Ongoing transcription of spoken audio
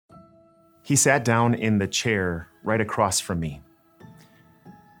He sat down in the chair right across from me.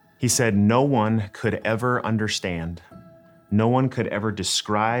 He said, "No one could ever understand, no one could ever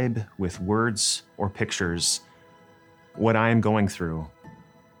describe with words or pictures what I am going through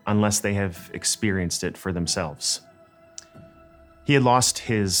unless they have experienced it for themselves." He had lost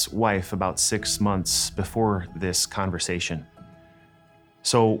his wife about 6 months before this conversation.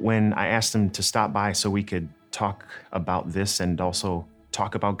 So when I asked him to stop by so we could talk about this and also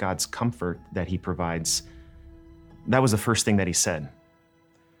talk about God's comfort that he provides, that was the first thing that he said.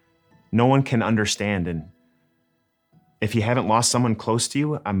 No one can understand, and if you haven't lost someone close to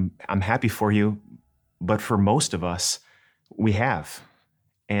you, I'm happy for you, but for most of us, we have.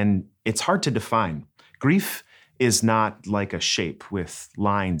 And it's hard to define. Grief is not like a shape with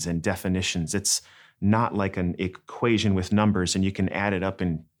lines and definitions. It's not like an equation with numbers and you can add it up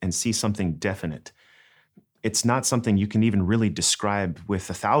and see something definite. It's not something you can even really describe with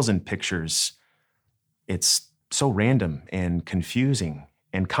 1,000 pictures. It's so random and confusing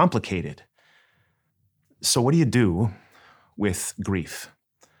and complicated. So what do you do with grief?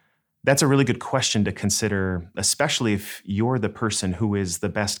 That's a really good question to consider, especially if you're the person who is the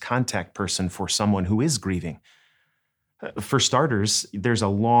best contact person for someone who is grieving. For starters, there's a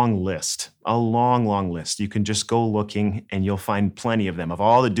long list. You can just go looking and you'll find plenty of them, of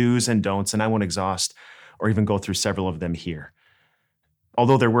all the do's and don'ts, and I won't exhaust or even go through several of them here.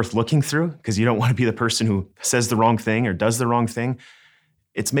 Although they're worth looking through, because you don't want to be the person who says the wrong thing or does the wrong thing,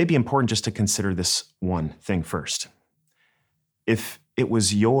 it's maybe important just to consider this one thing first. If it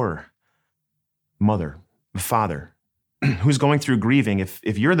was your mother, father, who's going through grieving, if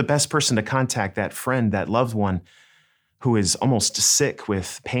you're the best person to contact that friend, that loved one who is almost sick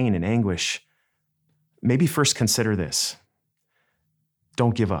with pain and anguish, maybe first consider this.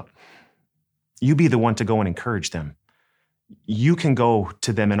 Don't give up. You be the one to go and encourage them. You can go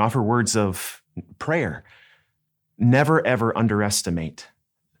to them and offer words of prayer. Never, ever underestimate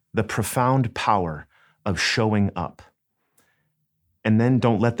the profound power of showing up. And then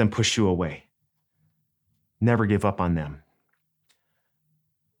don't let them push you away. Never give up on them.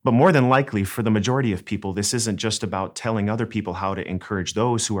 But more than likely, for the majority of people, this isn't just about telling other people how to encourage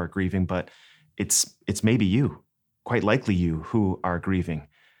those who are grieving, but it's maybe you, quite likely you, who are grieving.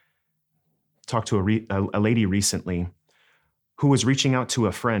 Talked to a lady recently who was reaching out to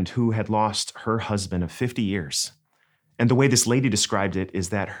a friend who had lost her husband of 50 years. And the way this lady described it is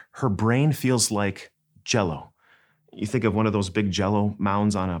that her brain feels like Jell-O. You think of one of those big Jell-O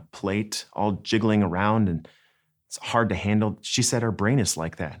mounds on a plate, all jiggling around, and it's hard to handle. She said her brain is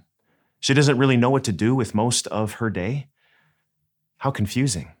like that. She doesn't really know what to do with most of her day. How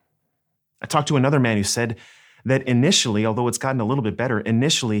confusing. I talked to another man who said that initially, although it's gotten a little bit better,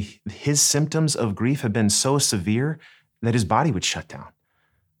 initially his symptoms of grief have been so severe that his body would shut down.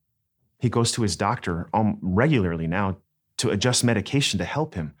 He goes to his doctor regularly now to adjust medication to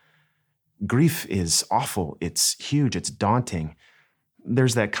help him. Grief is awful. It's huge. It's daunting.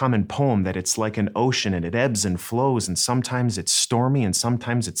 There's that common poem that it's like an ocean and it ebbs and flows, and sometimes it's stormy and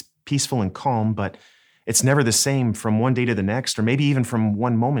sometimes it's peaceful and calm, but it's never the same from one day to the next, or maybe even from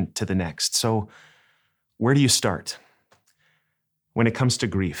one moment to the next. So where do you start when it comes to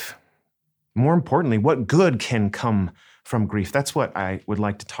grief? More importantly, what good can come from grief? That's what I would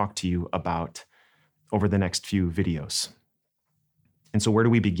like to talk to you about over the next few videos. And so where do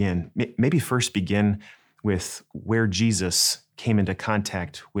we begin? Maybe first begin with where Jesus came into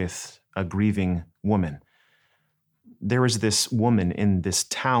contact with a grieving woman. There was this woman in this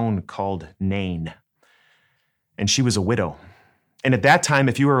town called Nain, and she was a widow. And at that time,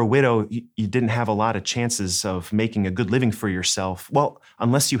 if you were a widow, you didn't have a lot of chances of making a good living for yourself. Well,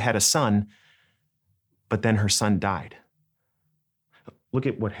 unless you had a son, but then her son died. Look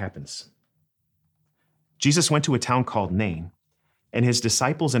at what happens. Jesus went to a town called Nain, and his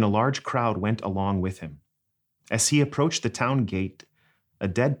disciples and a large crowd went along with him. As he approached the town gate, a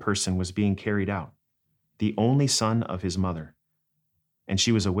dead person was being carried out, the only son of his mother, and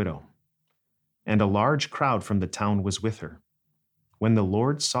she was a widow. And a large crowd from the town was with her. When the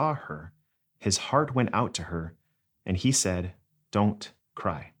Lord saw her, his heart went out to her, and he said, "Don't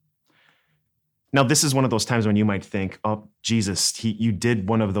cry." Now, this is one of those times when you might think, oh, Jesus, you did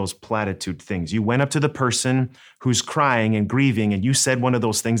one of those platitude things. You went up to the person who's crying and grieving, and you said one of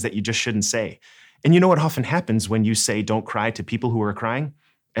those things that you just shouldn't say. And you know what often happens when you say don't cry to people who are crying?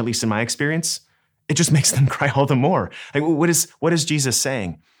 At least in my experience, it just makes them cry all the more. Like, what is Jesus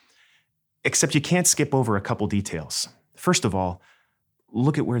saying? Except you can't skip over a couple details. First of all,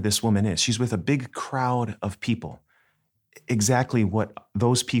 look at where this woman is. She's with a big crowd of people. Exactly what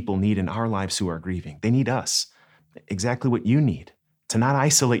those people need in our lives who are grieving. They need us. Exactly what you need to not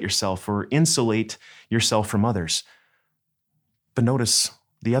isolate yourself or insulate yourself from others. But notice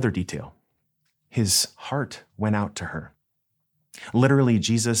the other detail. His heart went out to her. Literally,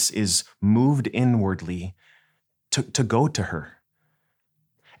 Jesus is moved inwardly to go to her.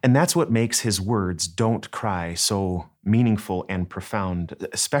 And that's what makes his words, "Don't cry," so meaningful and profound,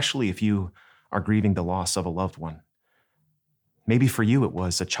 especially if you are grieving the loss of a loved one. Maybe for you it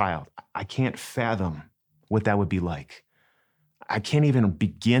was a child. I can't fathom what that would be like. I can't even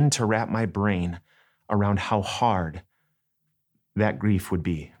begin to wrap my brain around how hard that grief would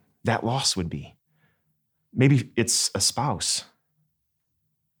be, that loss would be. Maybe it's a spouse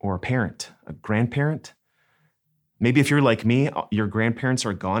or a parent, a grandparent. Maybe if you're like me, your grandparents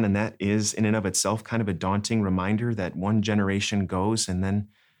are gone, and that is in and of itself kind of a daunting reminder that one generation goes and then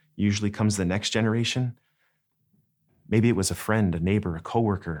usually comes the next generation. Maybe it was a friend, a neighbor, a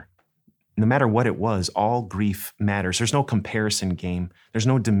coworker. No matter what it was, all grief matters. There's no comparison game. There's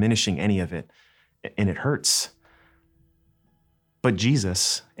no diminishing any of it, and it hurts. But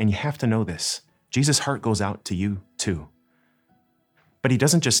Jesus, and you have to know this, Jesus' heart goes out to you too. But he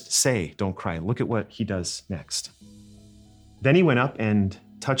doesn't just say, "Don't cry." Look at what he does next. Then he went up and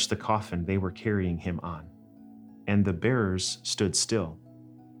touched the coffin they were carrying him on, and the bearers stood still.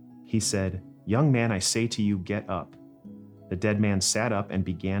 He said, "Young man, I say to you, get up." The dead man sat up and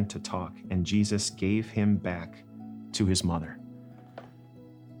began to talk, and Jesus gave him back to his mother.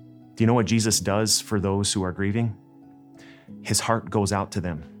 Do you know what Jesus does for those who are grieving? His heart goes out to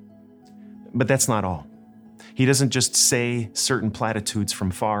them. But that's not all. He doesn't just say certain platitudes from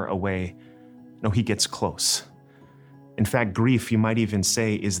far away. No, he gets close. In fact, grief, you might even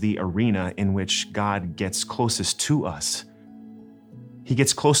say, is the arena in which God gets closest to us. He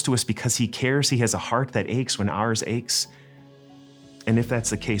gets close to us because he cares. He has a heart that aches when ours aches. And if that's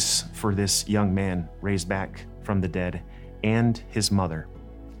the case for this young man raised back from the dead and his mother,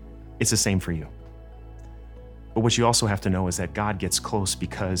 it's the same for you. But what you also have to know is that God gets close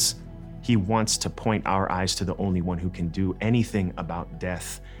because he wants to point our eyes to the only one who can do anything about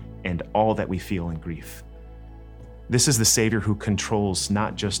death and all that we feel in grief. This is the Savior who controls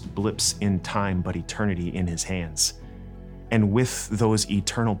not just blips in time, but eternity in his hands. And with those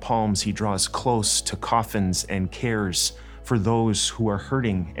eternal palms, he draws close to coffins and cares for those who are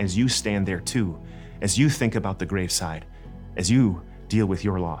hurting as you stand there too, as you think about the graveside, as you deal with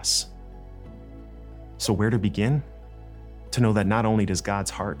your loss. So where to begin? To know that not only does God's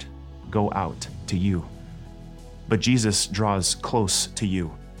heart go out to you, but Jesus draws close to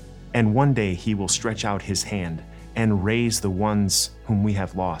you. And one day he will stretch out his hand and raise the ones whom we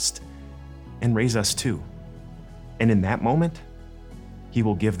have lost, and raise us too. And in that moment, he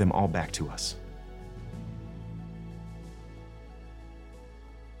will give them all back to us.